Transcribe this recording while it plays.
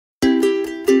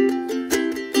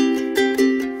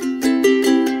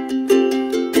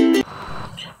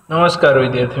नमस्कार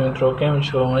विद्यार्थी मित्रों, केम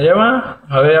छो? मजामां?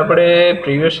 हवे आपणे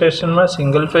प्रीवियस सेशन में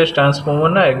सिंगल फेज ट्रांसफॉर्मर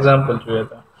ना एक्जाम्पल जोया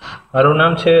था। मारू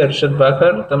नाम है हर्षद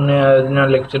भाखर। तमने आजना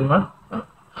लेक्चर में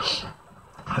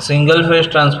सिंगल फेज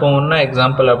ट्रांसफॉर्मर ना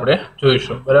एक्जाम्पल आपणे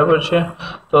जोईशुं। बराबर छे?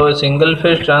 तो सिंगल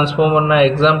फेज ट्रांसफॉर्मर ना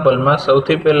एक्जाम्पल में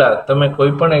सौथी पहला तमे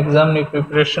कोईपण एक्जाम नी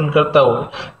प्रिपरेशन करता हो,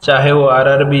 चाहे वो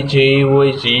आरआरबी, जेई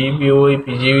होय, जीईबी होय,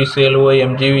 पीजीवीसीएल होय,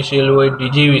 एमजीवीसीएल होय,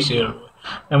 डीजीवीसीएल होय,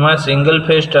 एमां सिंगल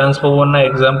फेज ट्रांसफॉर्मर ना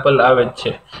एक्जाम्पल आवे छे।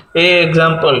 ए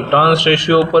एक्जाम्पल टर्न्स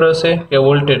रेशियो पर हशे के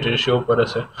वोल्टेज रेशियो पर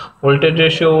हशे? वोल्टेज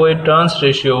रेशियो होय, टर्न्स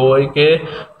रेशियो होय के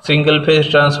सिंगल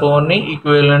फेज ट्रांसफॉर्मर नी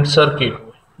इक्विवेलेंट सर्किट होय।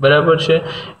 बराबर छे?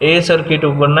 ए सर्किट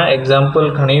उपरना एक्जाम्पल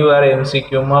घणीवार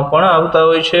एमसीक्यू में पण आवता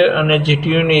होय छे अने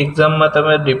जीटीयू नी एक्जाम में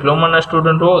तमे डिप्लोमा ना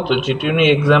स्टुडન્ટ हो तो जीटीयू नी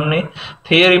एक्जाम नी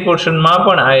थियरी पोर्शन में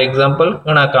पण आ एक्जाम्पल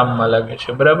घणा काम में लागे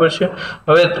छे। बराबर छे?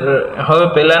 हवे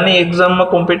पहेलानी एक्जाम में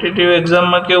कॉम्पिटिटिव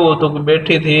एक्जाम में केवुं हतुं के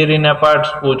बेठी थियरी ना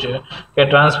पार्ट्स पूछे के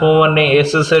ट्रांसफॉर्मर नी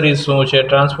एसेसरीज शुं छे,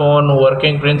 ट्रांसफॉर्मर नुं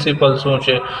वर्किंग प्रिंसिपल शुं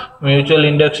छे, म्युच्युअल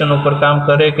इंडक्शन उपर काम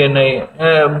करे के नहीं,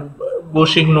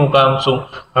 बुशिंग નું કામ શું।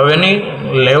 હવેની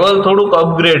લેવલ થોડુંક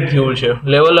અપગ્રેડ થયું છે।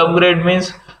 લેવલ અપગ્રેડ મીન્સ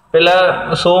પેલા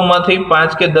 100 માંથી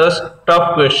 5 કે 10 ટફ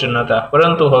ક્વેશ્ચન હતા,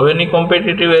 પરંતુ હવેની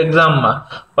કોમ્પિટિટિવ એક્ઝામમાં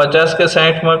 50 કે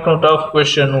 60 માર્કનું ટફ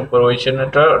ક્વેશ્ચન ઉપર હોય છે અને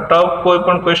ટફ કોઈ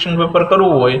પણ ક્વેશ્ચન પેપર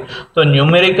કરવું હોય તો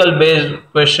ન્યુમેરિકલ બેઝ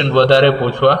ક્વેશ્ચન વધારે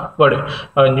પૂછવા પડે।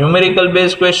 હવે ન્યુમેરિકલ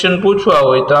બેઝ ક્વેશ્ચન પૂછવા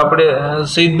હોય તો આપણે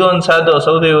સીધો અને સાદો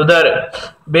સૌથી વધારે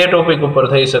બે ટોપિક ઉપર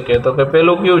થઈ શકે। તો કે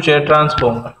પેલું કયું છે?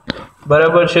 ટ્રાન્સફોર્મર।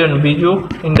 बराबर है। Biju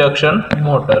induction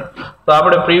motor. तो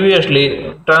आपणे प्रीवियसली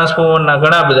ट्रांसफॉर्मर ना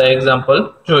घणा बधा एक्जाम्पल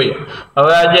जोईए।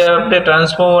 हवे आज आपणे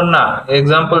ट्रांसफॉर्मर ना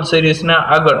एक्जाम्पल सीरीज ने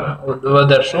आगळ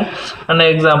वधारशुं अने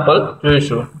एक्जाम्पल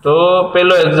जोईशुं। तो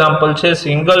पहेलो एक्जाम्पल छे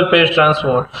सिंगल फेज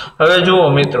ट्रांसफॉर्मर। हवे जुओ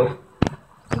मित्रों,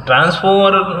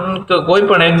 ट्रांसफॉर्मर कोई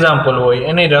पण एक्जाम्पल होय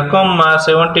एनी रकम में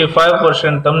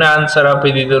 75% तमने आंसर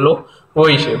आपी दीधेलो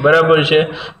होय छे। बराबर छे?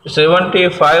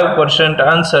 75%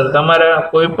 आंसर तमारा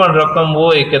कोई पण रकम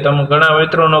होय के तमे घणा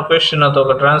मित्रोनो क्वेश्चन हतो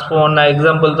के ट्रांसफॉर्मर ना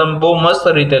एक्जाम्पल तमे बहु मस्त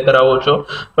रीते करावो छो,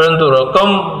 परंतु रकम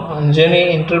जेनी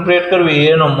इंटरप्रेट करवी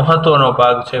एनो महत्वनो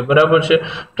भाग छे। बराबर छे?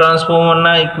 ट्रांसफॉर्मर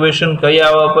ना इक्वेशन कया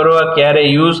वापरवा, क्यारे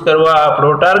यूज करवा,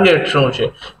 आपणो टार्गेट शुं छे,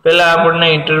 पहेला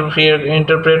आपणे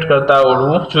इंटरप्रेट करता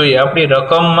आवडवुं जोईए। आपणी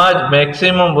रकममां ज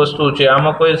मैक्सिमम वस्तु छे,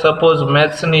 आमां कोई सपोज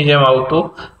मैथ्स नी जेम आवतुं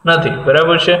નથી।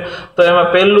 बराबर छे? तो एमां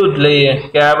पहेલું જ લઈએ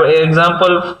કે આ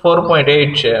एग्जाम्पल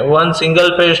 4.8 છે। One single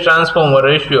phase transformer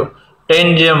ratio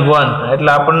 10:1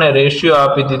 એટલે આપણને રેશિયો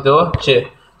આપી દીધો છે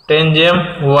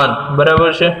 10:1।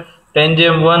 बराबर છે?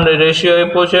 10:1 રેશિયો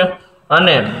આપ્યો છે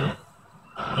અને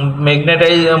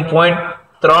મેગ્નેટાઇઝ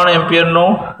 0.3 એમ્પિયર નો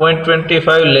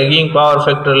 0.25 લેગિંગ પાવર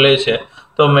ફેક્ટર લે છે।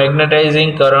 तो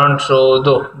मैग्नेटाइजिंग करंट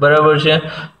शोधो। बराबर है?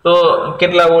 तो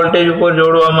केटला वोल्टेज ऊपर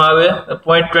जोड़वामां आवे?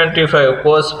 0.25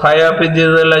 cos फाई आपी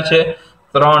दीधेला छे,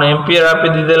 3 एम्पियर आपी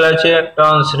दीधेला छे,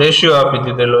 टर्न्स रेशियो आपी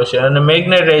दीधेलो छे अने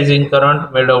मैग्नेटाइजिंग करंट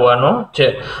मेळवવાનો छे।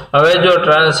 हवे जो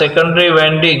सेकंडरी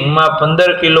वाइंडिंग में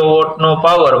 15 किलोवोट no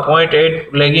power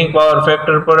 0.8 lagging power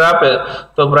factor पर आपे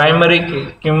तो प्राइमरी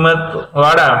किंमत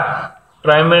वाळा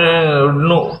प्राइमरी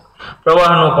नु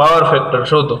प्रवाहनो पावर फैक्टर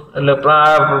शोधो। એટલે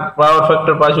पावर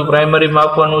फैक्टर पाछू प्राइमरी में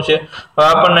आपवानुं छे। હવે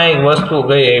આપણને એક વસ્તુ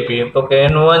ગઈ આપી તો કે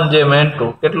n1 જે n2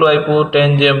 કેટલું આપ્યું?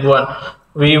 10:1।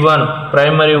 v1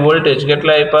 प्राइमरी वोल्टेज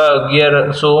કેટલા આપ્યા?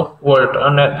 1100 વોલ્ટ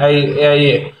અને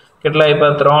ia કેટલા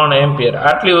આપ્યા? 3 એમ્પિયર।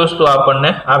 આટલી વસ્તુ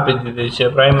આપણને આપી દીધી છે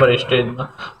પ્રાઇમરી સ્ટેજ માં।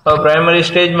 હવે પ્રાઇમરી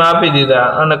સ્ટેજ માં આપી દીધા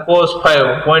અને cos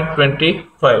 5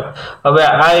 0.25। હવે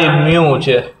i म्यू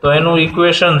છે તો એનું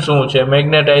ઇક્વેશન શું છે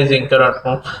મેગ્નેટાઇઝિંગ કરંટ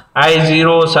નું?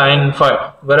 I0 sin 5।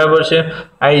 બરાબર છે?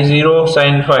 I0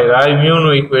 sin 5 i म्यू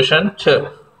નું ઇક્વેશન છે।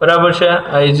 બરાબર છે?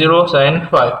 I0 sin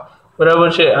 5। બરાબર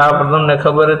છે? આ તમને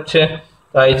ખબર જ છે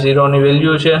I0 ની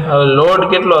વેલ્યુ છે। હવે લોડ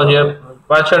કેટલો છે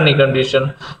પાછળની કન્ડિશન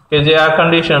કે જે આ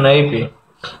કન્ડિશન આપી।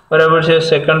 બરાબર છે?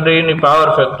 સેકન્ડરી ની પાવર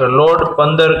ફેક્ટર લોડ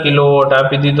 15 કિલોવોટ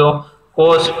આપી દીધો,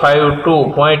 cos 5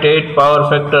 2.8 પાવર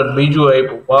ફેક્ટર બીજું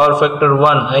આપ્યું, પાવર ફેક્ટર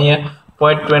 1 અહીંયા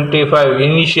 0.25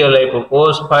 ઇનિશિયલ આપ્યું,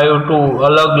 cos 5 2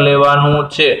 અલગ લેવાનું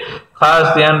છે। ખાસ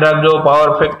ધ્યાન રાખજો પાવર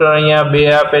ફેક્ટર અહીંયા બે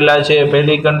આપેલા છે,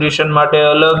 પહેલી કન્ડિશન માટે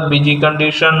અલગ, બીજી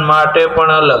કન્ડિશન માટે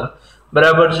પણ અલગ।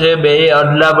 બરાબર છે? બે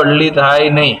અદલા બદલી થાય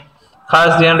નહીં।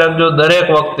 खास ध्यान रखो दरेक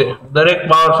वखते दरेक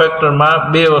पावर फैक्टर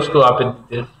में बे वस्तु आपी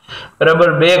दीधी। बराबर?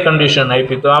 बे कंडीशन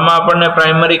आपी। तो आमां आपणे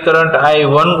प्राइमरी करंट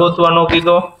I1 गोतवानो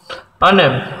कीधो अने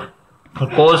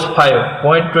cos 5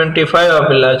 0.25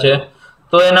 आपेला छे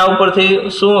तो एना उपरथी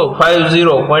शुं 50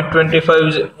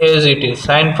 0.25 एज इट इज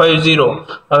sin 50।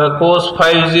 हवे cos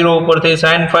 50 उपरथी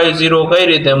sin 50 कई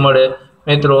रीते मळे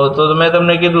मित्रों? तो मैं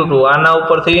तमने कीधुं हतुं आना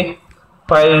उपरथी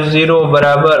 50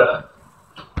 बराबर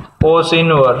cos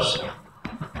inverse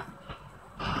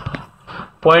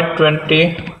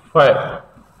 0.25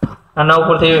 આના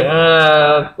ઉપરથી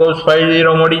cos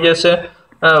 50 મળી જશે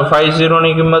 50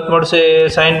 ની કિંમત મળશે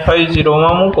sin 50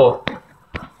 માં મૂકો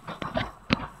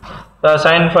તો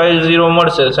sin 50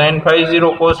 મળશે sin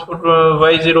 50 cos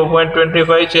 50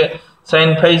 0.25 છે sin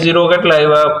 50 કેટલા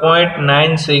આવ્યા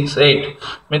 0.968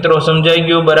 મિત્રો સમજાઈ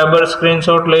ગયું બરાબર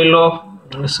સ્ક્રીનશોટ લઈ લો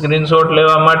સ્ક્રીનશોટ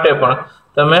લેવા માટે પણ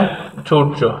તમે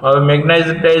છૂટજો હવે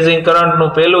મેગ્નેટાઇઝિંગ કરંટ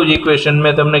નું પહેલું જ ઇક્વેશન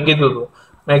મેં તમને કીધું હતું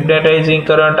મેગ્નેટાઇઝિંગ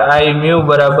કરંટ I mu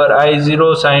બરાબર I0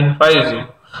 sin 50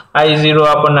 I0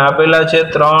 આપણને આપેલા છે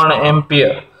 3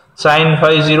 એમ્પિયર sin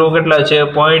 50 કેટલા છે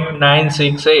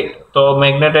 0.968 તો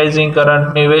મેગ્નેટાઇઝિંગ કરંટ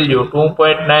ની વેલ્યુ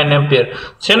 2.9 એમ્પિયર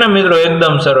છે ને મિત્રો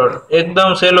એકદમ સરળ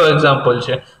એકદમ સહેલો એક્ઝામ્પલ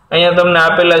છે અહીંયા તમને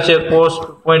આપેલા છે cos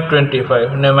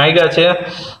 0.25 અને માંગ્યા છે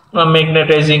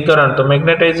મેગ્નેટાઇઝિંગ કરંટ તો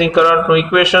મેગ્નેટાઇઝિંગ કરંટ નું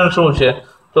ઇક્વેશન શું છે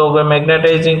તો કે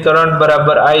મેગ્નેટાઇઝિંગ કરંટ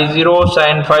બરાબર I0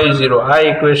 sin 50 આ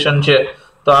ઇક્વેશન છે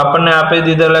તો આપણને આપી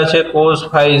દીધેલા છે cos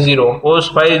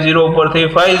 50 ઉપરથી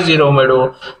 50 મેળવો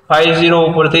 50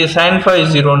 ઉપરથી sin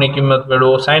 50 ની કિંમત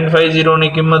મેળવો sin 50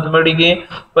 ની કિંમત મળી ગઈ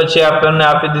પછી આપણને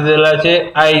આપી દીધેલા છે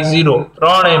I0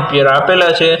 3 એમ્પિયર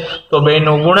આપેલા છે તો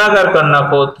બેનો ગુણાકાર કરી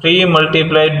નાખો 3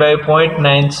 multiplied by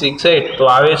 0.968 તો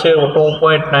આવે છે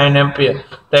 2.9 ampere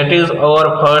that is our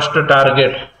first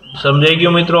target સમજાઈ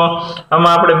ગયું મિત્રો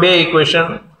આમાં આપણે બે ઇક્વેશન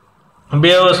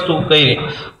બે વસ્તુ કરી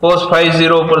cos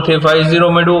 50 ઉપરથી 50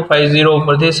 મેળવું 50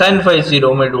 ઉપરથી sin 50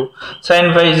 મેળવું sin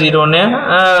 50 ને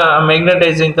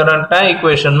મેગ્નેટાઇઝિંગ કરંટના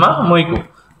ઇક્વેશનમાં મૂક્યું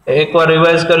એકવાર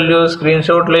રિવાઇઝ કરી લ્યો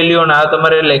સ્ક્રીનશોટ લઈ લ્યો અને આ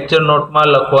તમારે લેક્ચર નોટમાં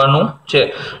લખવાનું છે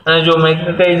અને જો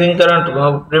મેગ્નેટાઇઝિંગ કરંટ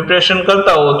પ્રિપરેશન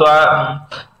કરતા હો તો આ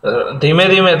ધીમે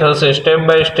ધીમે થશે સ્ટેપ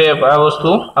બાય સ્ટેપ આ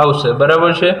વસ્તુ આવશે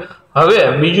બરાબર છે હવે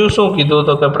બીજું શું કીધું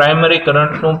તો કે પ્રાઇમરી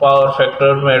કરંટ નું પાવર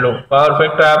ફેક્ટર મેળવો પાવર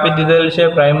ફેક્ટર આપી દીધેલ છે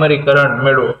પ્રાઇમરી કરંટ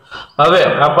મેળવો હવે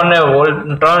આપણને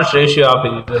ટર્ન્સ રેશિયો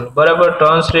આપી દીધેલો બરાબર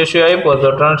ટર્ન્સ રેશિયો આપ્યો તો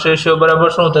ટર્ન્સ રેશિયો બરાબર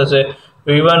શું થશે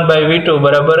V1/V2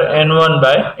 બરાબર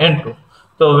N1/N2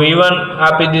 તો V1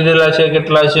 આપી દીધેલા છે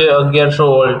કેટલા છે 1100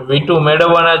 વોલ્ટ V2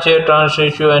 મેળવવાના છે ટર્ન્સ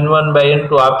રેશિયો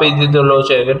N1/N2 આપી દીધેલો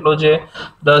છે કેટલો છે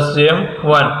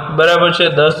 10:1 બરાબર છે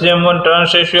 10:1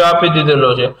 ટર્ન્સ રેશિયો આપી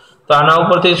દીધેલો છે તો આના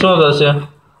ઉપરથી શું થશે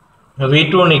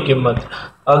V2 ની કિંમત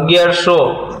 1100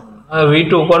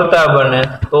 V2 કરતા બને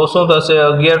તો શું થશે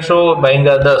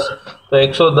 1100/10 તો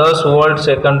 110 વોલ્ટ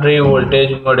સેકન્ડરી વોલ્ટેજ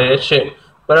મળે છે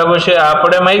બરાબર છે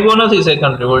આપણે માંગ્યો નથી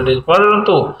સેકન્ડરી વોલ્ટેજ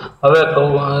પરંતુ હવે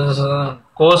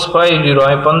cos 50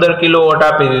 આ 15 કિલોવોટ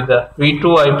આપી દીધા V2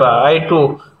 આપ્યા I2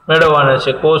 મેળવવાના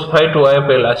છે cos 52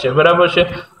 આપેલા છે બરાબર છે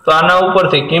તો આના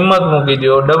ઉપરથી કિંમત મૂકી દો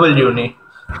W ની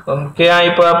કે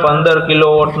આપ્યા 15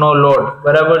 કિલોવોટ નો લોડ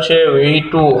બરાબર છે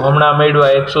V2 હમણાં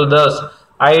મેળવ્યા 110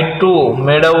 I2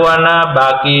 મેળવવાના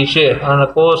બાકી છે અને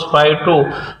cos 52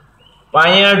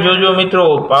 અહીંયા જોજો મિત્રો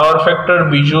પાવર ફેક્ટર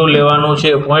બીજું લેવાનું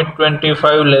છે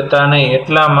 0.25 લેતા નહીં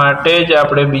એટલા માટે જ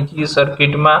આપણે બીજી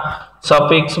સર્કિટમાં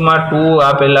સફિક્સમાં 2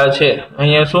 આપેલા છે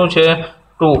અહીંયા શું છે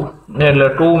 2 એટલે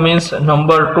 2 મીન્સ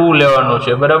નંબર 2 લેવાનું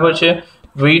છે બરાબર છે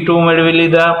V2 મેળવી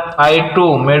લીધા I2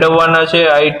 મેળવવાના છે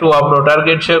I2 આપણો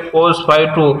ટાર્ગેટ છે cos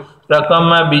 52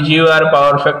 રકમમાં બીજી વાર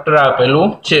પાવર ફેક્ટર આપેલું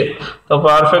છે તો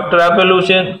પાવર ફેક્ટર આપેલું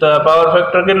છે તો પાવર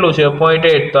ફેક્ટર કેટલું છે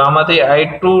 0.8 તો આમાંથી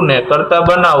I2 ને કરતા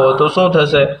બનાવો તો શું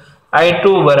થશે I2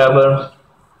 બરાબર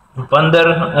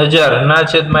 15000 ના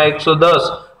છેદમાં 110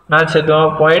 ના છેદમાં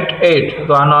 0.8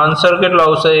 તો આનો આન્સર કેટલો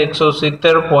આવશે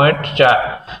 170.4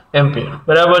 એમ્પિયર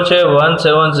બરાબર છે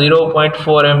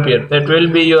 170.4 ampere that will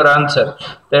be your answer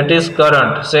that is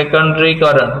current secondary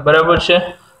current બરાબર છે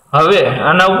હવે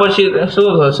આના પછી શું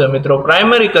થશે મિત્રો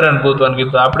પ્રાઇમરી કરંટ ગોતવાનું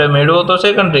કીધું આપણે મેળવો તો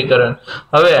સેકન્ડરી કરંટ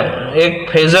હવે એક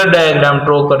ફેઝર ડાયાગ્રામ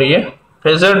ડ્રો કરીએ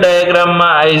ફેઝર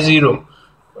ડાયાગ્રામમાં I0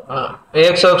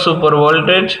 x અક્ષ ઉપર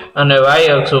વોલ્ટેજ અને y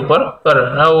અક્ષ ઉપર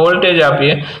કરંટ આ વોલ્ટેજ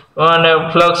આપીએ અને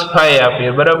ફ્લક્સ phi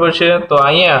આપીએ બરાબર છે તો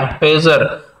અહીંયા ફેઝર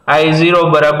I0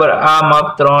 બરાબર આ માપ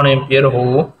 3 એમ્પિયર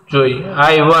હોવું જોઈએ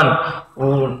I1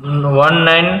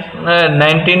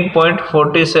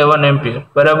 19.47 એમ્પિયર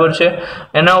બરાબર છે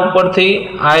એના ઉપરથી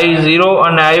I0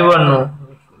 અને I1 નું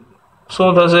શું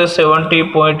થશે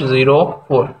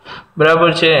 70.04 બરાબર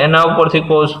છે એના ઉપરથી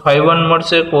cos 51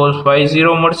 મળશે cos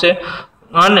 50 મળશે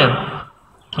અને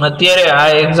અત્યારે આ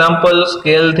એક્ઝામ્પલ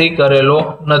સ્કેલ થી કરેલો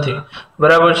નથી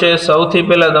બરાબર છે સૌથી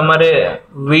પહેલા તમારે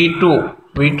V2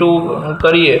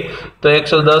 કરીએ તો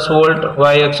 110 વોલ્ટ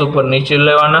y અક્ષ ઉપર નીચે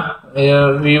લેવાના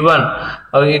V1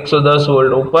 હવે 110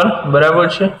 વોલ્ટ ઉપર બરાબર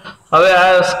છે હવે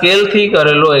આ સ્કેલ થી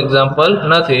કરેલો એક્ઝામ્પલ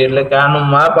નથી એટલે કે આનું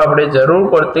માપ આપણે જરૂર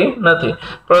પડતી નથી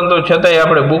પરંતુ છતાંય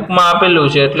આપણે બુકમાં આપેલું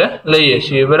છે એટલે લઈએ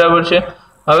છીએ બરાબર છે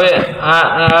હવે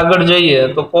આગળ જઈએ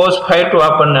તો cos ∅2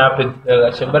 આપણને આપી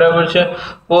દીધેલા છે, બરાબર છે।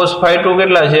 cos ∅2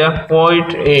 કેટલા છે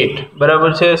 0.8,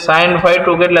 બરાબર છે। sin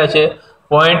 ∅2 કેટલા છે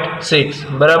 0.6,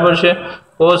 બરાબર છે।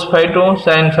 cos ∅2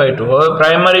 sin ∅2। હવે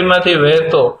પ્રાઇમરી માંથી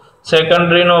વહેતો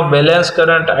સેકન્ડરી નો બેલેન્સ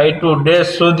કરંટ I2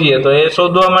 ડેશ શોધીએ તો એ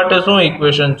શોધવા માટે શું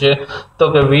ઇક્વેશન છે તો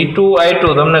કે V2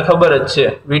 I2 તમને ખબર જ છે,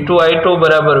 V2 I2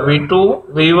 બરાબર V2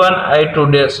 V1 I2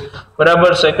 ડેશ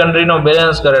બરાબર સેકન્ડરી નો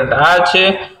બેલેન્સ કરંટ આ છે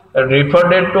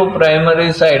referred to primary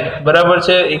side, બરાબર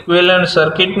છે। ઇક્વિવેલન્ટ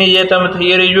સર્કિટ ની જે તમે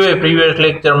થિયરી જોઈ પ્રીવિયસ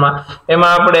લેક્ચર માં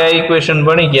એમાં આપણે આ ઇક્વેશન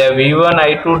ભણી ગયા V1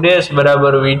 I2 ડેશ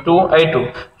બરાબર V2 I2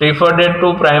 referred to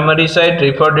primary side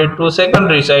referred to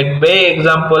secondary side। બે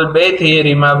એક્ઝામ્પલ બે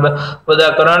થિયરી માં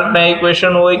બધા કરંટ ના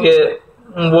ઇક્વેશન હોય કે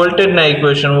વોલ્ટેજ ના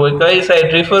ઇક્વેશન હોય, કઈ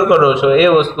સાઈડ રિફર કરો છો એ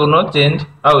વસ્તુનો ચેન્જ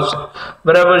આવશે,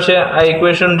 બરાબર છે। આ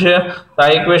ઇક્વેશન છે તો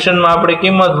આ ઇક્વેશન માં આપણે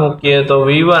કિંમત મૂકીએ તો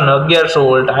V1 1100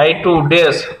 વોલ્ટ I2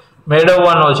 ડેશ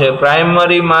મેળવવાનો છે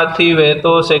પ્રાઇમરી માંથી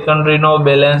વહેતો સેકન્ડરી નો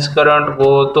બેલેન્સ કરંટ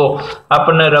ગોતો,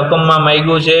 આપણને રકમમાં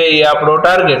માંગ્યું છે એ આપણો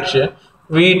ટાર્ગેટ છે।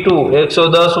 V2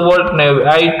 110 વોલ્ટ ને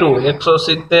I2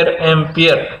 170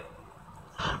 એમ્પિયર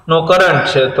નો કરંટ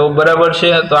છે તો બરાબર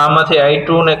છે। તો આમાંથી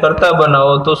I2 ને કરતા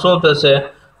બનાવો તો શું થશે,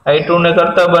 I2 ને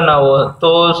કરતા બનાવો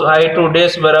તો I2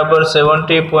 ડેશ બરાબર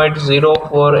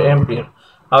 70.04 એમ્પિયર।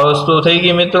 આ વસ્તુ થઈ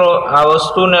ગઈ મિત્રો। આ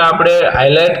વસ્તુને આપણે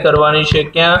હાઇલાઇટ કરવાની છે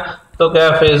ક્યાં તો કે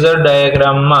આ ફેઝર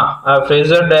ડાયાગ્રામમાં, આ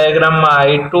ફેઝર ડાયાગ્રામમાં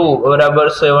I2 બરાબર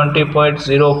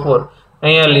 70.04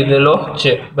 અહીંયા લીધેલો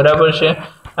છે, બરાબર છે।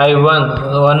 I1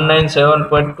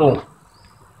 197.2।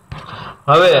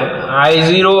 હવે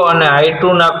I0 અને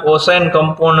I2 ના કોસાઇન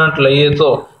કમ્પોનન્ટ લઈએ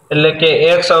તો એટલે કે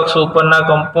x અક્ષ ઉપરના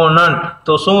કમ્પોનન્ટ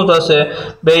તો શું થશે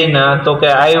બેયના તો કે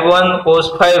I1 cos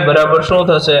 ∅ બરાબર શું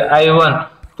થશે I1।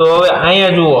 તો હવે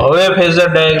અહીંયા જુઓ, હવે ફેઝર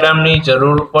ડાયાગ્રામ ની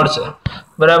જરૂર પડશે,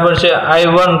 બરાબર છે।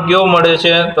 I1 કયો મળે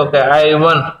છે તો કે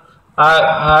I1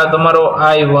 આ તમારો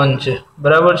I1 છે,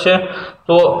 બરાબર છે।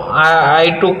 તો આ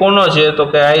I2 કોનો છે તો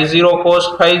કે I0 cos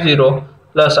 ∅0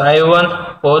 plus I1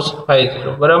 cos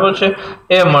 ∅0, બરાબર છે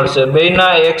એ મળશે।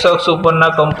 બેયના x અક્ષ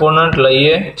ઉપરના કમ્પોનન્ટ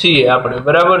લઈએ છીએ આપણે,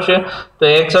 બરાબર છે। તો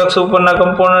x અક્ષ ઉપરના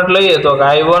કમ્પોનન્ટ લઈએ તો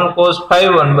I1 cos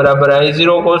 ∅1 બરાબર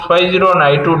I0 cos ∅0 અને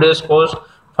I2 ડેશ cos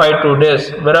 ∅2 ડેશ,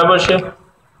 બરાબર છે।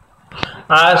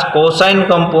 આ કોસાઇન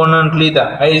કમ્પોનન્ટ લીધા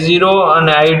I0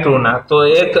 અને I2 ના તો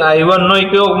એક I1 નો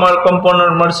કયો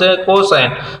કમ્પોનન્ટ મળશે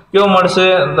કોસાઇન, કયો મળશે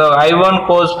તો I1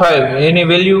 cos ∅, એની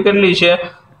વેલ્યુ કેટલી છે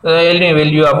એની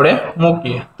વેલ્યુ આપણે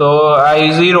મૂકીએ તો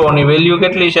I0 ની વેલ્યુ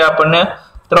કેટલી છે આપણને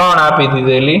 3 આપી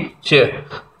દીધેલી છે,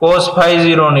 cos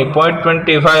 ∅0 ની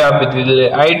 0.25 આપી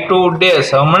દીધેલી, I2 ડેશ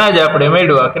હમણાં જ આપણે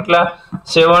મેળવ્યા કેટલા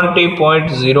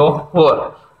 70.04,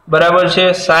 બરાબર છે।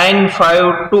 sin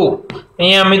 ∅2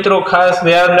 અહીંયા મિત્રો ખાસ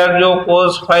ધ્યાન રાખજો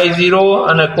cos ∅0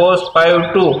 અને cos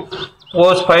 ∅2,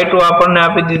 cos ∅2 આપણને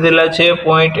આપી દીધેલા છે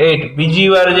 0.8, બીજી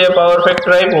વાર જે પાવર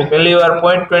ફેક્ટર આપ્યું પહેલી વાર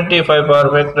 0.25 પાવર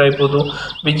ફેક્ટર આપ્યું હતું,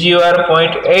 બીજી વાર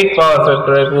 0.8 પાવર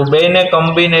ફેક્ટર આપ્યું, બેને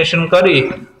કોમ્બિનેશન કરી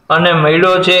અને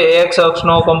મળ્યો છે x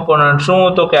અક્ષનો કમ્પોનન્ટ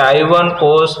શું તો કે I1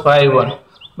 cos ∅1,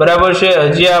 બરાબર છે।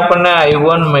 હજી આપણને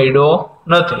I1 મળ્યો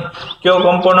નથી, કયો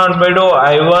કમ્પોનન્ટ મળ્યો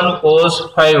I1 cos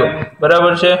 ∅1,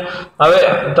 બરાબર છે। હવે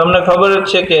તમને ખબર જ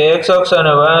છે કે x અક્ષ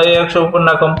અને y અક્ષ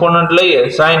ઉપરના કમ્પોનન્ટ લઈએ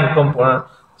સાઇન કમ્પોનન્ટ,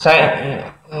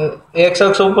 x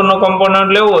અક્ષ ઉપરનો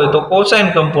કમ્પોનન્ટ લેવો હોય તો કોસાઇન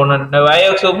કમ્પોનન્ટ ને y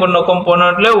અક્ષ ઉપરનો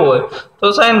કમ્પોનન્ટ લેવો હોય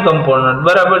તો સાઇન કમ્પોનન્ટ,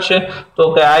 બરાબર છે।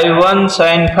 તો કે I1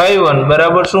 sin ∅1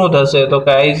 બરાબર શું થશે તો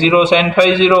કે I0 sin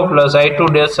 ∅0 plus I2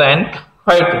 dash sin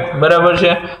 ∅2, બરાબર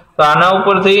છે। તો આના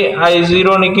ઉપરથી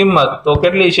I0 ની કિંમત તો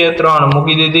કેટલી છે 3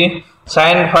 મૂકી દીધી,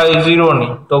 sin ∅0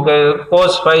 ની તો કે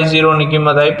cos ∅0 ની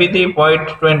કિંમત આપી હતી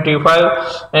 0.25,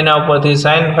 એના ઉપરથી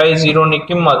sin ∅0 ની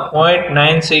કિંમત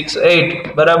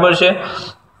 0.968, બરાબર છે।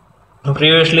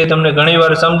 પ્રીવિયસલી તમને ઘણી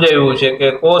વાર સમજાવ્યું છે કે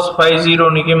cos ∅0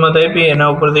 ની કિંમત આપી એના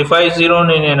ઉપરથી ∅0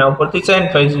 ની એના ઉપરથી sin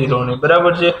 ∅0 ની,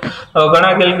 બરાબર છે।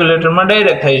 ઘણા કેલ્ક્યુલેટરમાં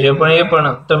ડાયરેક્ટ થાય છે પણ એ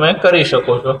પણ તમે કરી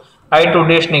શકો છો। I2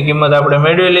 ડેશ ની કિંમત આપણે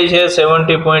મેળવેલી છે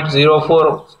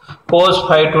 70.04, cos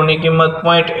 ∅2 ની કિંમત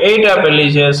 0.8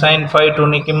 આપેલી છે, sin ∅2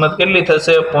 ની કિંમત કેટલી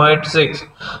થશે 0.6,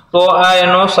 તો આ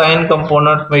એનો સાઇન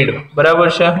કમ્પોનન્ટ મળ્યો, બરાબર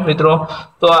છે મિત્રો।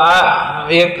 તો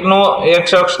આ એકનો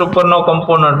x અક્ષ ઉપરનો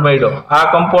કમ્પોનન્ટ મળ્યો, આ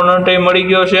કમ્પોનન્ટ એ મળી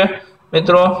ગયો છે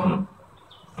મિત્રો,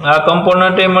 આ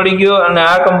કમ્પોનન્ટ એ મળી ગયો અને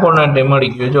આ કમ્પોનન્ટ એ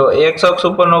મળી ગયો, જો x અક્ષ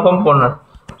ઉપરનો કમ્પોનન્ટ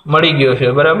મળી ગયો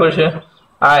છે, બરાબર છે।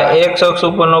 આ x અક્ષ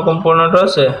ઉપરનો કમ્પોનન્ટ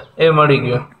હશે એ મળી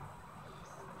ગયો,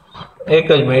 એક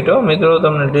જ મિનિટ મિત્રો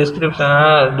તમને ડિસ્ક્રિપ્શન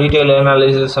ડિટેલ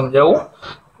એનાલિસિસ સમજાવું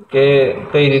કે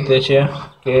કઈ રીતે છે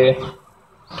કે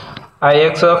આ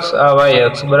x અક્ષ આ y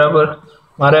અક્ષ, બરાબર।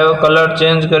 મારે હવે કલર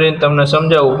ચેન્જ કરીને તમને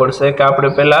સમજાવવું પડશે કે આપણે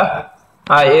પહેલા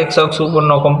આ x અક્ષ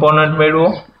ઉપરનો કમ્પોનન્ટ મેળવો,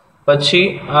 પછી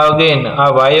અગેન આ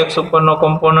y અક્ષ ઉપરનો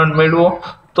કમ્પોનન્ટ મેળવો,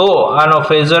 તો આનો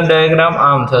ફેઝર ડાયાગ્રામ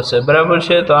આમ થશે, બરાબર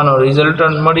છે। તો આનો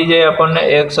રિઝલ્ટન્ટ મળી જાય આપણને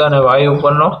x અને y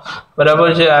ઉપરનો, બરાબર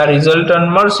છે। આ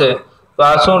રિઝલ્ટન્ટ મળશે તો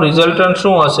આ શું રિઝલ્ટન્ટ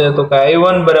શું હશે, તો કે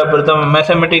i1 બરાબર તમે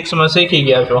મેથેમેટિક્સમાં શીખી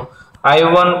ગયા છો,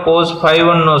 i1 cos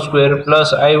phi1 નો square plus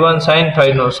i1 sin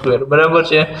phi નો સ્ક્વેર, બરાબર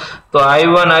છે। તો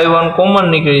i1 કોમન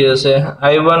નીકળી જશે,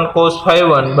 i1 cos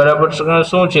phi1 બરાબર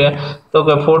શું છે, તો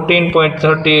કે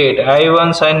 14.38, i1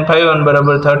 sin phi1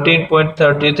 બરાબર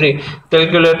 13.33,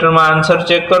 કેલ્ક્યુલેટરમાં આન્સર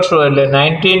ચેક કરશો એટલે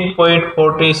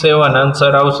 19.47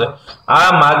 આન્સર આવશે। આ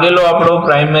માગેલો આપણો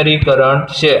પ્રાઇમરી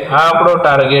કરંટ છે, આ આપણો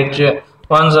ટાર્ગેટ છે।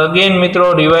 વન્સ અગેન મિત્રો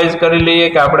રિવાઇઝ કરી લઈએ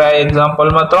કે આપણે આ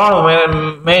એક્ઝામ્પલમાં ત્રણ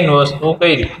મેઇન વસ્તુ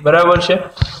કરી, બરાબર છે।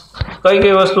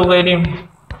 કઈ વસ્તુ કરી,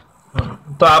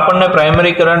 તો આપણને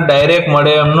પ્રાઇમરી કરંટ ડાયરેક્ટ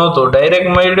મળે એમ નહોતો, ડાયરેક્ટ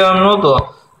મળ્યો એમ નહોતો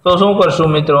તો શું કરશું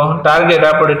મિત્રો,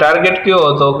 ટાર્ગેટ કયો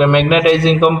હતો કે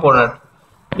મેગ્નેટાઇઝિંગ કમ્પોનન્ટ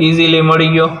ઇઝીલી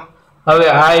મળી ગયો। હવે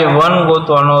i1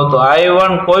 ગોતવાનો હતો,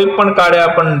 i1 કોઈ પણ કાળે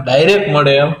આપણને ડાયરેક્ટ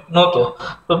મળે એમ નહોતો,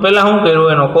 તો પહેલા શું કર્યું,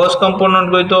 એનો કોસ કમ્પોનન્ટ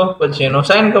ગોત્યો, પછી એનો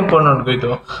સાઇન કમ્પોનન્ટ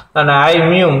ગોત્યો, અને i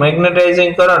મ્યુ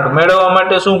મેગ્નેટાઇઝિંગ કરંટ મેળવવા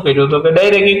માટે શું કર્યું, તો કે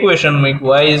ડાયરેક્ટ ઇક્વેશન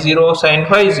મૂક્યું i0 sin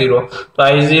phi0, તો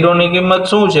i0 ની કિંમત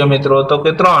શું છે મિત્રો, તો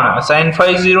કે 3, sin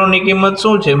phi0 ની કિંમત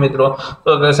શું છે મિત્રો,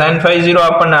 તો કે sin phi0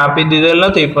 આપણને આપી દીધેલ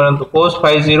નથી પરંતુ cos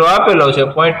phi0 આપેલો છે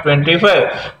 0.25,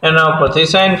 એના ઉપરથી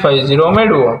sin phi0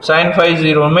 મેળવો, sin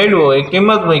phi0 મેળવો એ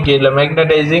કિંમત મૂકી એટલે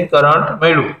મેગ્નેટાઇઝિંગ કરંટ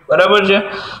મેળવો, બરાબર છે।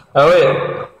 હવે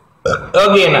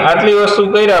અગેન આટલી વસ્તુ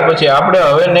કર્યા પછી આપણે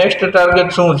હવે નેક્સ્ટ ટાર્ગેટ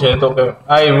શું છે, તો કે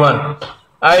i1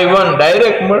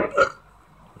 ડાયરેક્ટ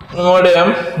મળે એમ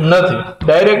નથી,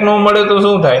 ડાયરેક્ટ નો મળે તો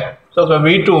શું થાય, તો કે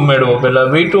V2 મેળવો, પહેલા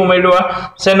V2 મેળવા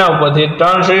શેના ઉપરથી,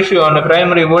 ટર્ન્સ રેશિયો અને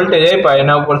પ્રાઇમરી વોલ્ટેજ આપ્યા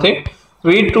એના ઉપરથી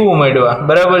V2 મેળવા,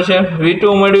 બરાબર છે। V2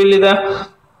 મેળવી લીધા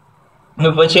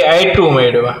પછી i2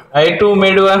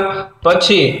 મેળવા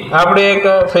પછી આપણે એક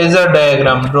ફેઝર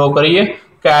ડાયાગ્રામ ડ્રો કરીએ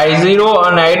કે i0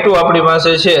 અને i2 આપણી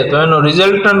પાસે છે, તો એનો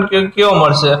રિઝલ્ટન્ટ કયો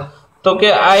મળશે, તો કે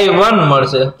i1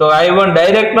 મળશે। તો i1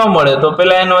 ડાયરેક્ટ ન મળે તો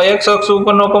પહેલા એનો x અક્ષ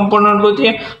ઉપરનો કમ્પોનન્ટ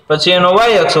ગોતીએ, પછી એનો y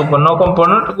અક્ષ ઉપરનો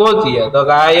કમ્પોનન્ટ ગોતીએ, તો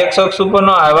કે આ x અક્ષ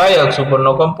ઉપરનો આ y અક્ષ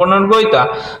ઉપરનો કમ્પોનન્ટ ગોત્યા,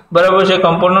 બરાબર છે,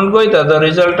 કમ્પોનન્ટ ગોત્યા તો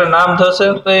રિઝલ્ટન્ટ આમ થશે,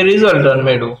 તો એ રિઝલ્ટન્ટ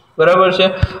મેળવું, બરાબર છે।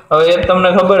 હવે એ તમને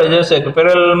ખબર જ હશે કે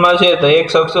પેરેલલમાં છે તો x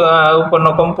અક્ષ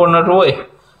ઉપરનો કમ્પોનન્ટ હોય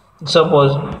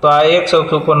સપોઝ, તો આ x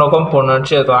અક્ષ ઉપરનો કમ્પોનન્ટ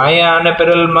છે, તો અહીંયા આને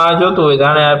પેરેલલમાં જોતું હોય તો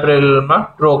આને આ પેરેલલમાં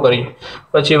ડ્રો કરી,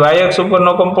 પછી y અક્ષ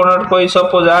ઉપરનો કમ્પોનન્ટ કોઈ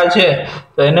સપોઝ આ છે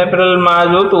તો એને પેરેલલમાં આ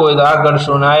જોતું હોય તો આ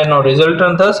કરશું ને આ એનો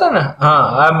રિઝલ્ટન્ટ થશે ને, હા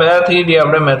આ બે થિયરી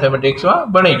આપણે મેથેમેટિક્સમાં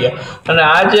ભણી ગયા। અને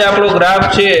આ જે આપણો ગ્રાફ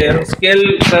છે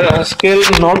સ્કેલ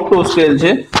નોટ ટુ સ્કેલ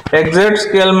છે, એક્ઝેક્ટ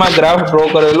સ્કેલમાં ગ્રાફ ડ્રો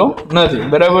કરેલો નથી,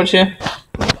 બરાબર છે,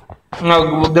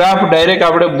 ગ્રાફ ડાયરેક્ટ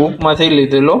આપણે બુકમાંથી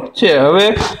લીધેલો છે। હવે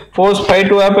cos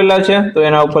phi2 આપેલા છે તો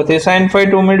એના ઉપરથી sin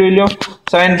phi2 મેળવી લ્યો,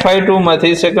 sin phi2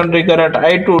 માંથી સેકન્ડરી કરંટ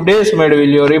i2 ડેશ મેળવી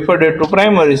લ્યો, રિફર્ડ ટુ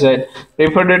પ્રાઇમરી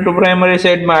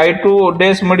સાઇડમાં i2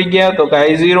 ડેશ મળી ગયા, તો કે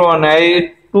i0 અને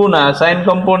i2 ના સાઇન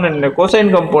કમ્પોનન્ટ ને કોસાઇન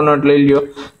કમ્પોનન્ટ લઈ લ્યો,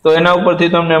 તો એના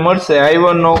ઉપરથી તમને મળશે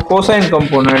i1 નો કોસાઇન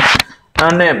કમ્પોનન્ટ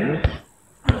અને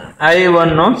i1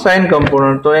 નો સાઇન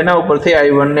કમ્પોનન્ટ, તો એના ઉપરથી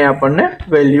i1 ને આપણને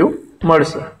વેલ્યુ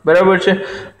મળશે, બરાબર છે।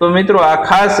 તો મિત્રો આ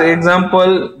ખાસ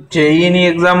એક્ઝામ્પલ જેઈ ની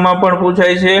એક્ઝામમાં પણ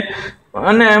પૂછાય છે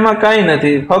અને એમાં કાંઈ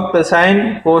નથી, ફક્ત સાઇન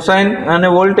કોસાઇન અને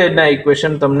વોલ્ટેજના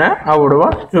ઇક્વેશન તમને આવડવા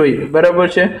જોઈએ, બરાબર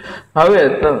છે। હવે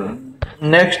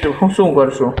નેક્સ્ટ હું શું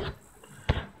કરશું,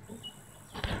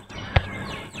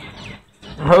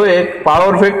 હવે એક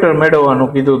પાવર ફેક્ટર મેળવવાનું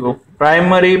કીધું હતું,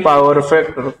 primary power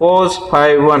factor cos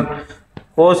phi1,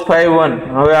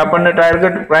 હવે આપણને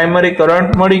ટાર્ગેટ પ્રાઇમરી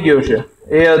કરંટ મળી ગયો છે,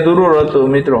 એ અધૂરું હતું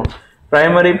મિત્રો,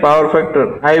 પ્રાઇમરી પાવર ફેક્ટર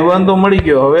i1 તો મળી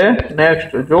ગયો। હવે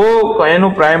નેક્સ્ટ જો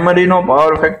એનું પ્રાઇમરી નો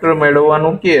પાવર ફેક્ટર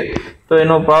મેળવવાનું કે તો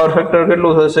એનું પાવર ફેક્ટર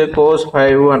કેટલું થશે, cos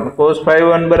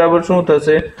phi1 બરાબર શું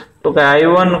થશે, તો કે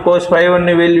i1 cos phi1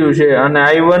 ની વેલ્યુ છે અને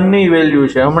i1 ની વેલ્યુ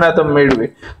છે હમણાં તમે મેળવી,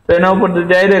 તો એના ઉપરથી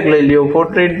ડાયરેક્ટ લઈ લ્યો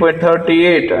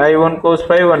 14.38, i1 cos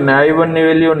phi1 ને i1 ની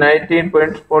વેલ્યુ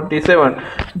 19.47,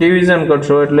 ડિવિઝન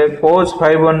કરશો એટલે cos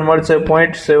phi1 મળશે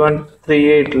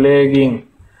 0.738 લેગિંગ,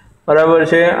 બરાબર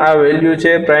છે। આ વેલ્યુ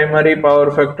છે પ્રાઇમરી પાવર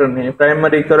ફેક્ટર ની,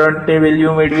 પ્રાઇમરી કરંટ ની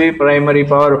વેલ્યુ મેળવી, પ્રાઇમરી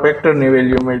પાવર ફેક્ટર ની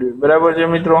વેલ્યુ મેળવી, બરાબર છે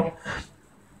મિત્રો।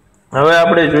 હવે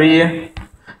આપણે જોઈએ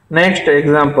નેક્સ્ટ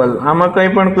એક્ઝામ્પલ, આમાં કંઈ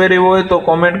પણ ક્વેરી હોય તો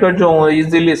કોમેન્ટ કરજો, હું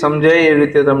ઇઝીલી સમજાય એ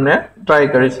રીતે તમને ટ્રાય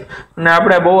કરીશ, અને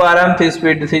આપણે બહુ આરામથી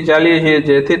સ્પીડથી ચાલીએ છીએ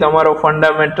જેથી તમારો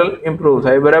ફંડામેન્ટલ ઇમ્પ્રૂવ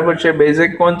થાય, બરાબર છે।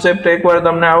 બેઝિક કોન્સેપ્ટ એકવાર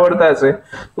તમને આવડતા હશે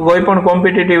તો કોઈ પણ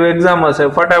કોમ્પિટિટિવ એક્ઝામ હશે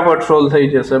ફટાફટ સોલ્વ થઈ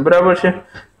જશે, બરાબર છે।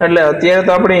 એટલે અત્યારે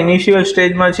તો આપણે ઇનિશિયલ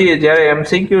સ્ટેજમાં છીએ, જ્યારે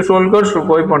MCQ સોલ્વ કરશું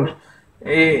કોઈ પણ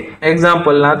એ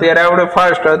એક્ઝામ્પલના અત્યારે આપણે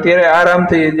ફાસ્ટ અત્યારે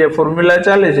આરામથી જે ફોર્મ્યુલા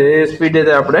ચાલે છે એ સ્પીડે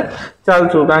આપણે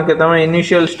ચાલશું, કારણ કે તમે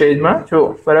ઇનિશિયલ સ્ટેજમાં છો,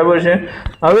 બરાબર છે.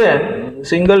 હવે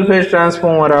સિંગલ ફેઝ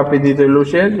ટ્રાન્સફોર્મર આપી દીધેલું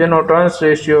છે જેનો ટર્ન્સ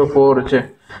રેશિયો 4 છે.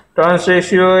 ટર્ન્સ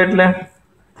રેશિયો એટલે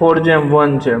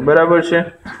 4:1 છે, બરાબર છે.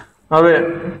 હવે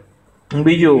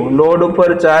બીજું, લોડ ઉપર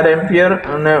 4 એમ્પિયર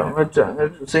અને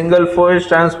single phase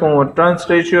transformer turns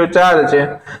ratio 4 છે.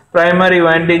 પ્રાઇમરી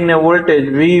વાઇન્ડિંગ ને વોલ્ટેજ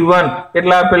V1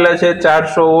 કેટલા આપેલા છે?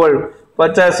 400 વોલ્ટ,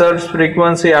 50 હર્ટ્ઝ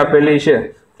ફ્રીક્વન્સી આપેલી છે.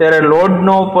 ત્યારે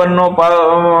લોડનો ઉપરનો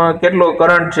કેટલો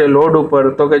કરંટ છે લોડ ઉપર?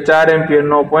 તો કે 4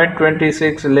 એમ્પિયરનો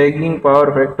 0.26 લેગિંગ પાવર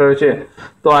ફેક્ટર છે.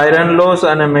 તો આયરન લોસ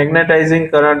અને મેગ્નેટાઇઝિંગ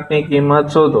કરંટની કિંમત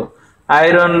શોધો.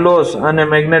 આયરન લોસ અને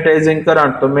મેગ્નેટાઇઝિંગ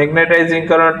કરંટ, તો મેગ્નેટાઇઝિંગ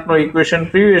કરંટનું ઇક્વેશન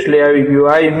પ્રીવિયસલી આવી ગયું.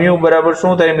 I mu બરાબર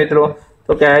શું થાય મિત્રો?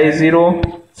 તો કે I0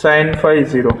 sin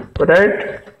phi0, right.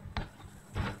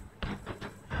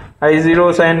 I0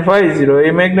 sin phi0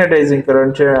 એ મેગ્નેટાઇઝિંગ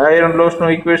કરંટ છે. આયરન લોસનું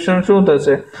ઇક્વેશન શું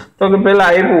થશે? તો કે પહેલા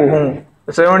આપ્યું હું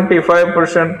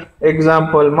 75%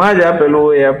 એક્ઝામ્પલમાં જ આપેલું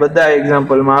હોય, આ બધા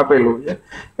એક્ઝામ્પલમાં આપેલું છે.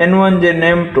 N1 જે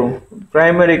name two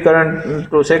primary current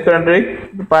two secondary,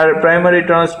 primary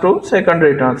turns two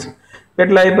secondary turns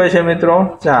કેટલા આપ્યા છે મિત્રો?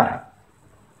 4.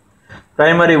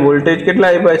 પ્રાઇમરી વોલ્ટેજ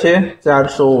કેટલા આપ્યા છે?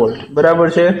 400 વોલ્ટ, બરાબર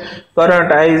છે.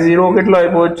 કરંટ I0 કેટલો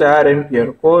આપ્યો? 4 ampere.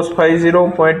 cos phi0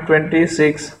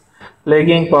 0.26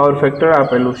 lagging power factor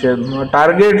આપેલું છે.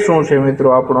 ટાર્ગેટ શું છે મિત્રો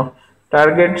આપણો?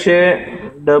 ટાર્ગેટ છે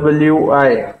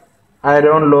WI,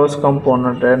 આયરન લોસ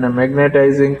કમ્પોનન્ટ, અને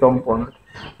મેગ્નેટાઇઝિંગ કમ્પોનન્ટ.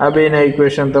 આ બેના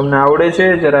ઇક્વેશન તમને આવડે છે?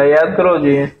 જરા યાદ કરો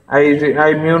જોઈએ. I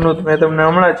mu નું મેં તમને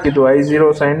હમણાં જ કીધું, I0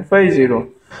 sin phi0,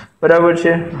 બરાબર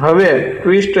છે. હવે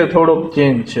ટ્વિસ્ટ થોડોક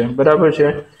ચેન્જ છે, બરાબર છે.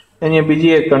 અહીંયા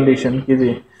બીજી એક કન્ડિશન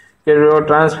કીધી કે જો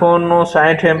ટ્રાન્સફોર્મરનો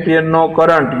 60 એમ્પિયરનો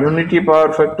કરંટ યુનિટી પાવર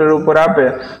ફેક્ટર ઉપર આપે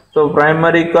તો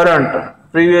પ્રાઇમરી કરંટ,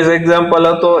 પ્રીવિયસ એક્ઝામ્પલ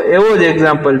હતો એવો જ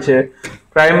એક્ઝામ્પલ છે.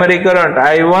 પ્રાઇમરી કરંટ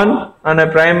I1 અને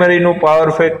પ્રાઇમરીનું પાવર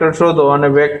ફેક્ટર શોધો અને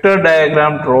વેક્ટર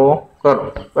ડાયાગ્રામ ડ્રો કરો,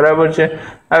 બરાબર છે.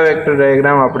 આ વેક્ટર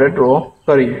ડાયાગ્રામ આપણે ડ્રો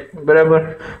કરીએ, બરાબર.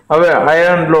 હવે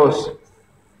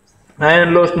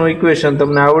આયર્ન લોસનું ઇક્વેશન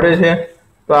તમને આવડે છે?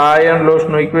 તો આ આયર્ન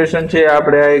લોસનું ઇક્વેશન છે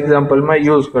આપણે આ એક્ઝામ્પલમાં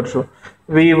યુઝ કરશું.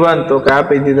 V1 તો કે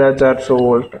આપી દીધા 400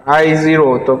 વોલ્ટ, I0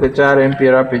 તો કે 4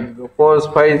 એમ્પિયર આપી દીધું, cos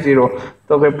phi0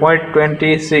 તો કે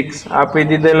 0.26 આપી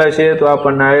દીધેલા છે. તો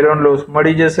આપણને આયર્ન લોસ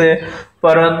મળી જશે.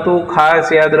 પરંતુ ખાસ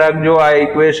યાદ રાખજો, આ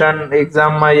ઇક્વેશન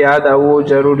એક્ઝામમાં યાદ આવવું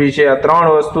જરૂરી છે. આ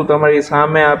 3 વસ્તુ તમારી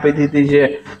સામે આપી દીધી છે.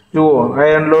 જુઓ,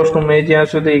 આયર્ન લોસનું મેં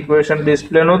જ્યાં સુધી ઇક્વેશન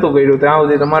ડિસ્પ્લે નહોતું કર્યું ત્યાં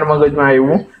સુધી તમારા મગજમાં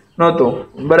આવ્યું નહોતું,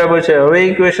 બરાબર છે. હવે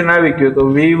ઇક્વેશન આવી ગયું તો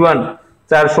V1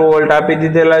 400 વોલ્ટ આપી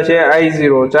દીધેલા છે,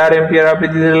 I0 4 એમ્પિયર આપી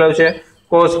દીધેલો છે,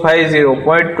 cos phi0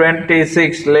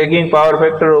 0.26 lagging power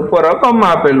factor ઉપર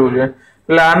રકમમાં આપેલું છે.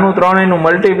 એટલે આનું ત્રણેયનું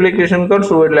મલ્ટીપ્લિકેશન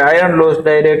કરશું એટલે આયર્ન લોસ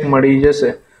ડાયરેક્ટ મળી જશે.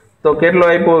 તો કેટલો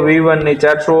આપ્યો? V1 ની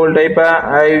 400 વોલ્ટ આપ્યા,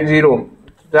 I0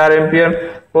 4 એમ્પિયર,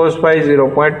 cos phi0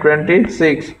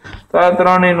 0.26. તો આ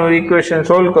ત્રણેયનું ઇક્વેશન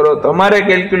સોલ્વ કરો. તમારે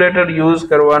કેલ્ક્યુલેટર યુઝ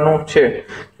કરવાનું છે.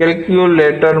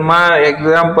 કેલ્ક્યુલેટરમાં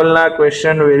એક્ઝામ્પલના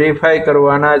ક્વેશ્ચન વેરીફાઈ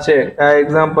કરવાના છે. આ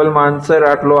એક્ઝામ્પલમાં આન્સર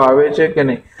આટલો આવે છે કે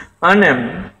નહીં. અને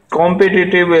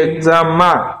કોમ્પિટિટિવ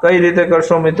એક્ઝામમાં કઈ રીતે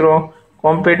કરશો મિત્રો?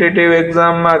 કોમ્પિટિટિવ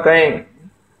એક્ઝામમાં કંઈ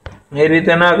એ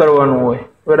રીતે ના કરવાનું હોય,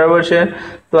 બરાબર છે.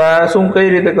 તો આ શું કઈ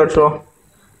રીતે કરશો?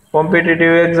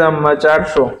 કોમ્પિટિટિવ એક્ઝામમાં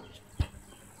 400,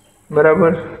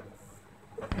 બરાબર.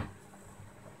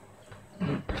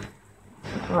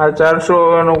 આ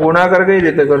 400 નો ગુણાકાર કઈ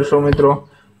રીતે કરશો મિત્રો?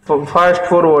 ફાસ્ટ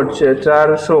ફોરવર્ડ છે.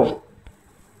 400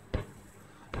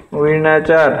 ગુણ્યા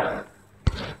 4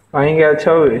 ભાગ્યા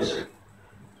 26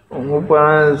 ઉપર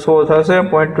 100 થશે.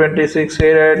 0.26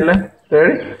 કર્યા એટલે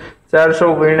રેડી. 400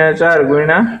 ગુણ્યા 4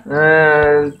 ગુણ્યા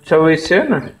 26 છે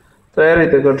ને, તો એ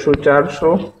રીતે કરશું.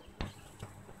 400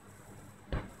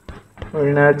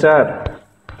 ગુણ્યા 4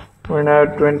 ગુણ્યા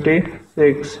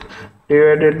 26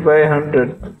 divided by 100,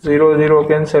 0 0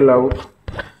 cancel out,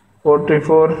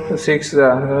 44 6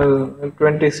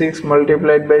 26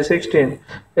 multiplied by 16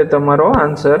 એ તમારો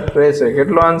આન્સર રહેશે.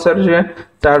 કેટલો આન્સર છે?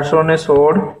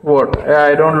 416 વોટ. એ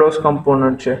આયર્ન લોસ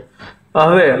કમ્પોનન્ટ છે.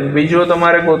 હવે બીજો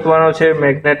તમારે ગોતવાનો છે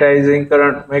મેગ્નેટાઇઝિંગ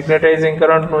કરંટ. મેગ્નેટાઇઝિંગ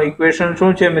કરંટનું ઇક્વેશન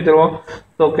શું છે મિત્રો?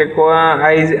 તો કે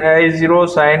I0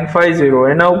 sin phi0,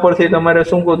 એના ઉપરથી તમારે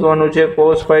શું ગોતવાનું છે?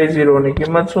 cos phi0 ની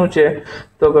કિંમત શું છે?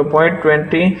 તો કે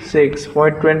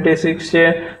 0.26 છે.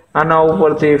 આના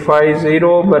ઉપરથી phi0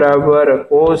 બરાબર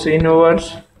cos ઇન્વર્સ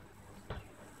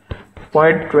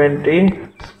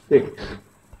 0.26.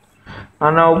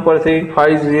 આના ઉપરથી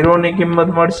phi0 ની કિંમત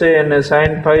મળશે અને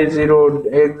sin phi0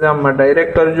 એક્ઝામમાં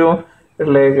ડાયરેક્ટ કરજો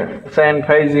એટલે sin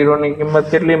phi0 ની કિંમત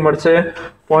કેટલી મળશે?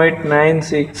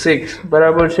 0.966,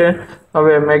 બરાબર છે.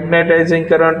 હવે મેગ્નેટાઇઝિંગ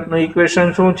કરંટનું ઇક્વેશન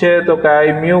શું છે તો કે I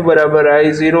mu બરાબર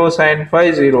I0 sin phi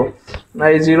 0,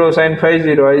 I0 sin phi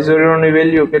 0, I0 ની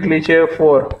વેલ્યુ કેટલી છે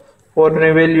 4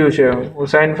 ની વેલ્યુ છે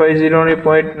sin phi 0 ની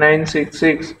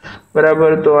 0.966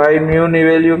 બરાબર, તો I mu ની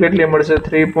વેલ્યુ કેટલી મળશે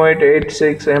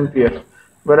 3.86 એમ્પિયર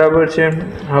બરાબર છે।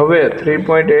 હવે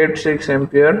 3.86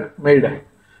 એમ્પિયર મળ્યા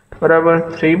બરાબર,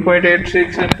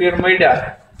 3.86 એમ્પિયર મળ્યા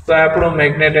તો આપણો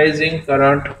મેગ્નેટાઇઝિંગ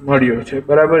કરંટ મળ્યો છે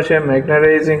બરાબર છે।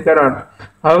 મેગ્નેટાઇઝિંગ કરંટ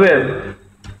હવે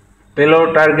પહેલો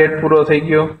ટાર્ગેટ પૂરો થઈ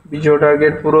ગયો, બીજો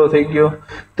ટાર્ગેટ પૂરો થઈ ગયો,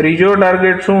 ત્રીજો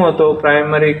ટાર્ગેટ શું હતો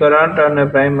પ્રાઇમરી કરંટ અને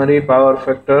પ્રાઇમરી પાવર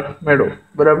ફેક્ટર મેળવો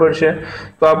બરાબર છે।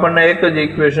 તો આપણને એક જ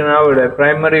ઇક્વેશન આવડે,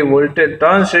 પ્રાઇમરી વોલ્ટેજ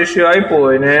ટર્ન્સ રેશિયો આપ્યો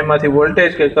હોય ને એમાંથી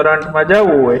વોલ્ટેજ કે કરંટમાં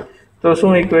જવું હોય તો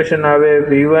શું ઇક્વેશન આવે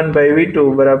V1/V2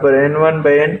 બરાબર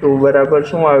N1/N2 બરાબર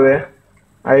શું આવે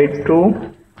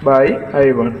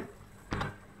I2/I1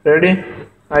 રેડી,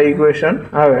 આ ઇક્વેશન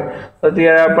આવે।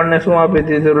 અત્યારે આપણને શું આપી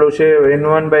દીધેલું છે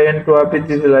N1/N2 આપી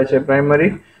દીધેલા છે,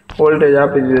 પ્રાઇમરી વોલ્ટેજ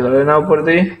આપી દીધેલો, એના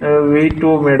ઉપરથી V2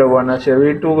 મેળવવાના છે।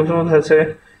 V2 શું થશે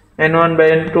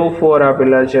N1/N2 4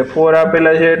 આપેલા છે, 4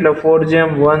 આપેલા છે એટલે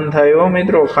 4/1 થાય હો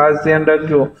મિત્રો, ખાસ ધ્યાન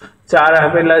રાખજો। 4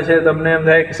 આપેલા છે તમને એમ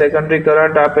થાય કે સેકન્ડરી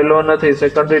કરંટ આપેલો નથી,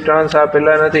 સેકન્ડરી ટર્ન્સ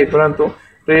આપેલા નથી, પરંતુ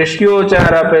રેશિયો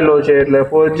 4 આપેલો છે એટલે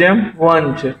 4/1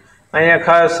 છે। અહીંયા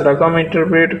ખાસ રકમ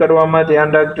ઇન્ટરપ્રિટ કરવામાં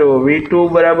ધ્યાન રાખજો। V2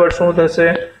 બરાબર શું થશે,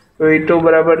 V2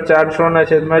 બરાબર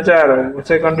 400/4,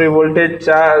 સેકન્ડરી વોલ્ટેજ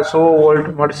 100 વોલ્ટ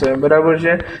મળશે બરાબર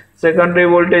છે। સેકન્ડરી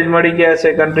વોલ્ટેજ મળી ગયા,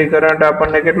 સેકન્ડરી કરંટ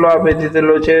આપણને કેટલો આપી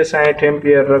દીધેલો છે 60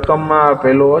 એમ્પિયર રકમમાં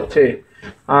આપેલો છે,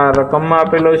 આ રકમમાં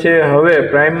આપેલો છે। હવે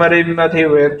પ્રાઇમરી માંથી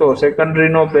વહેતો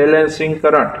સેકન્ડરીનો બેલેન્સિંગ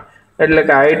કરંટ એટલે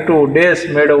કે I2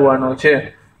 મેળવવાનો છે।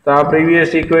 તો આ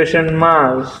પ્રીવિયસ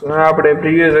ઇક્વેશનમાં આપણે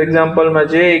પ્રીવિયસ એક્ઝામ્પલમાં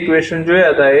જે ઇક્વેશન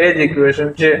જોયા હતા એ જ ઇક્વેશન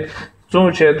છે। શું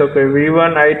છે તો કે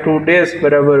V1 I2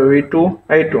 બરાબર V2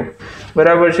 I2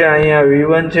 બરાબર છે, અહીંયા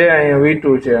V1 છે, અહીંયા V2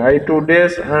 છે, I2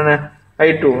 અને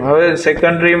I2। હવે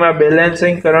સેકન્ડરીમાં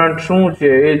બેલેન્સિંગ કરંટ શું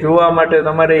છે એ જોવા માટે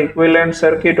તમારે ઇક્વિવેલન્ટ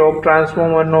સર્કિટ ઓફ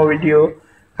ટ્રાન્સફોર્મરનો વિડિયો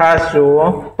ખાસ જોવો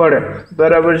પડે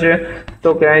બરાબર છે। તો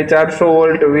કે અહીં 400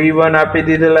 વોલ્ટ V1 આપી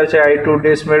દીધેલા છે, I2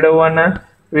 મેળવવાના,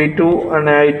 V2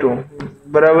 અને I2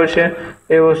 બરાબર છે,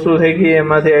 એ વસ્તુ થઈ ગઈ।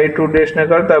 એમાંથી I2 ને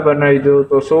કરતા બનાવી દો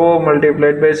તો 100 ×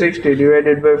 60 /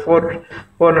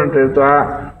 400, તો આ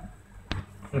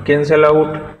કેન્સલ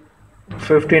આઉટ,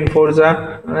 15 4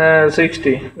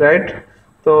 60 રાઈટ,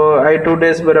 તો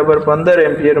I2 બરાબર 15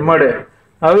 એમ્પિયર મળે।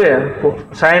 હવે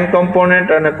સાઇન કમ્પોનેન્ટ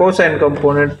અને કોસાઇન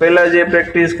કમ્પોનેન્ટ પહેલા જે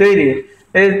પ્રેક્ટિસ કરી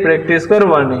એ જ પ્રેક્ટિસ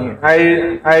કરવાની।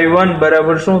 I1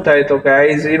 બરાબર શું થાય તો કે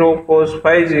I0 cos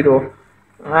phi 0,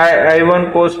 I1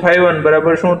 cos phi 1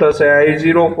 બરાબર શું થશે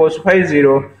I0 cos phi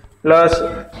 0 plus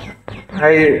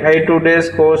I2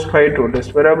 cos phi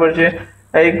 2 બરાબર છે।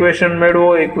 આ ઇક્વેશન મેળવો,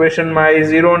 ઇક્વેશનમાં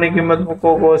I0 ની કિંમત મૂકો,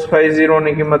 cos phi 0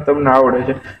 ની કિંમત તમને આવડે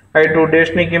છે, I2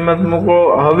 ની કિંમત મૂકો।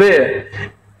 હવે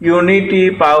યુનિટી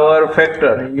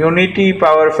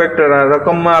પાવર ફેક્ટર આ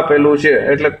રકમમાં આપેલું છે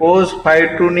એટલે cos phi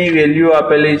 2 ની વેલ્યુ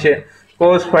આપેલી છે,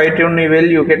 cos phi 2 ની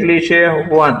વેલ્યુ કેટલી છે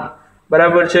 1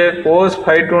 બરાબર છે, cos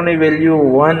phi 2 ની વેલ્યુ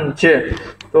 1 છે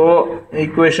તો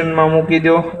ઇક્વેશનમાં મૂકી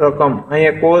દો રકમ,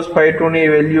 અહીંયા cos phi 2 ની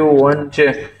વેલ્યુ 1 છે,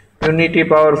 યુનિટી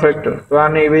પાવર ફેક્ટર, તો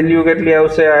આની વેલ્યુ કેટલી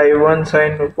આવશે I1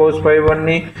 sin cos phi 1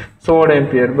 ની 16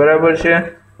 એમ્પિયર બરાબર છે।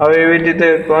 હવે એવી રીતે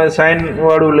સાઇન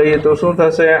વાળું લઈએ તો શું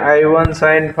થશે I1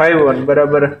 sin phi 1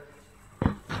 બરાબર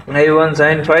I1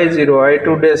 sin phi 0, I2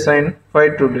 sin phi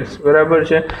 2 બરાબર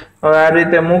છે। હવે આ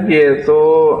રીતે મૂકીએ તો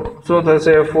શું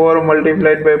થશે 4 ×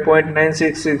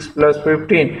 0.966 પ્લસ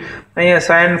 15, અહીંયા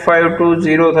sin phi 2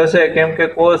 0 થશે કેમ કે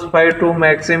cos phi 2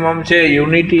 મેક્સિમમ છે,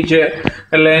 યુનિટી છે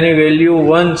એટલે એની વેલ્યુ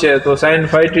 1 છે, તો sin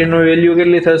phi 2 ની વેલ્યુ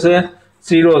કેટલી થશે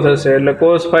 0 થશે, એટલે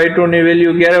cos phi 2 ની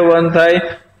વેલ્યુ ક્યારે 1 થાય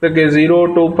તો કે 0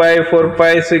 2 pi 4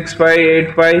 pi 6 pi 8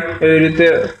 pi એવી રીતે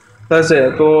થશે।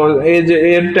 તો એ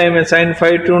ટાઈમે sin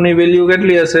phi 2 ની વેલ્યુ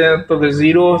કેટલી હશે તો કે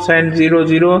 0 sin 0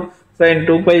 0 sin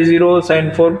 2 pi 0 sin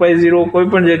 4 pi 0 કોઈ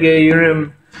પણ જગ્યાએ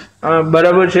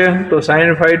બરાબર છે, તો sin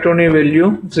phi 2 ની વેલ્યુ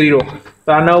 0। તો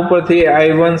આના ઉપરથી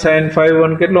I1 sin phi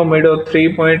 1 કેટલો મળ્યો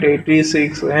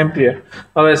 3.86 એમ્પિયર।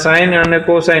 હવે sin અને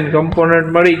કોસાઇન કમ્પોનન્ટ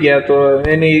મળી ગયા તો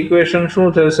એની ઇક્વેશન શું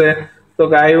થશે તો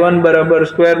કે I1 બરાબર √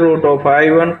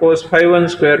 I1 cos phi 1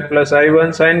 square plus I1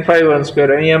 sin phi 1 square,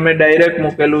 અહીંયા મેં ડાયરેક્ટ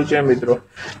મૂકેલું છે મિત્રો,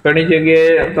 ઘણી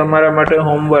જગ્યાએ તમારા માટે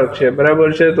હોમવર્ક છે બરાબર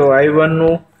છે। તો I1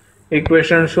 નું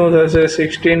ઇક્વેશન શું થશે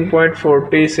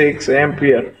 16.46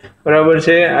 એમ્પિયર બરાબર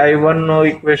છે, I1 નો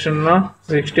ઇક્વેશન નો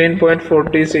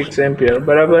 16.46 એમ્પિયર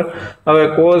બરાબર। હવે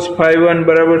cos phi 1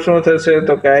 બરાબર શું થશે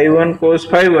તો કે I1 cos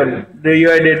phi 1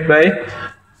 divided by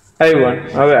I1।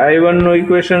 હવે I1 નું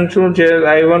ઇક્વેશન શું છે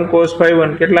I1 cos phi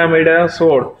 1 કેટલા મળ્યા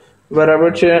 16,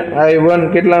 બરાબર છે. I1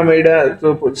 કેટલા મળ્યા તો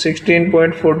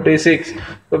 16.46.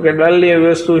 તો કેટલાની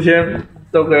વસ્તુ છે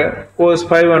તો કે cos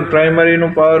phi1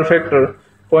 પ્રાઇમરીનું પાવર ફેક્ટર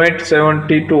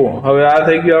 0.72. હવે આ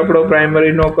થઈ ગયો આપણો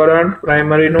પ્રાઇમરીનો current,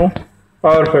 પ્રાઇમરીનું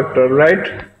power factor, right.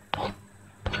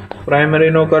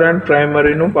 પ્રાઇમરીનો current,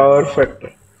 પ્રાઇમરીનું power factor,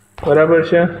 બરાબર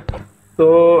છે. તો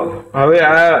હવે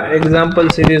આ એક્ઝામ્પલ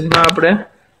સિરીઝમાં આપણે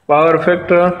power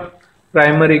factor,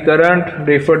 primary current,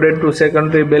 ડિફર્ડ two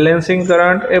secondary balancing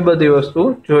current એ બધી વસ્તુ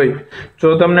જોઈ.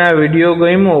 જો તમને આ વિડીયો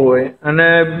ગમ્યો હોય અને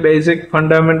બેઝિક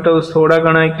ફંડામેન્ટલ્સ થોડા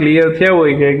ઘણા ક્લિયર થયા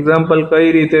હોય કે એક્ઝામ્પલ કઈ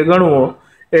રીતે ગણવો,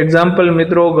 એક્ઝામ્પલ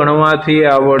મિત્રો ગણવાથી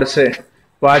આવડશે,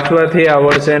 વાંચવાથી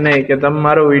આવડશે નહીં. કે તમે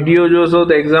મારો વિડીયો જોશો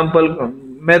તો એક્ઝામ્પલ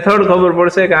મેથડ ખબર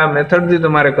પડશે કે આ મેથડથી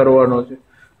તમારે કરવાનો છે,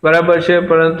 બરાબર છે.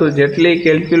 પરંતુ જેટલી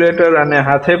કેલ્ક્યુલેટર અને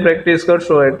હાથે પ્રેક્ટિસ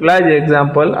કરશો એટલા જ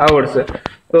એક્ઝામ્પલ આવડશે.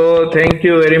 તો thank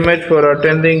you very much for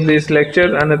attending this lecture.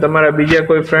 અને તમારા બીજા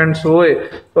કોઈ ફ્રેન્ડ્સ હોય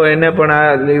તો એને પણ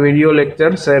આ વિડીયો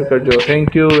લેક્ચર શેર કરજો.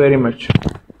 Thank you very much.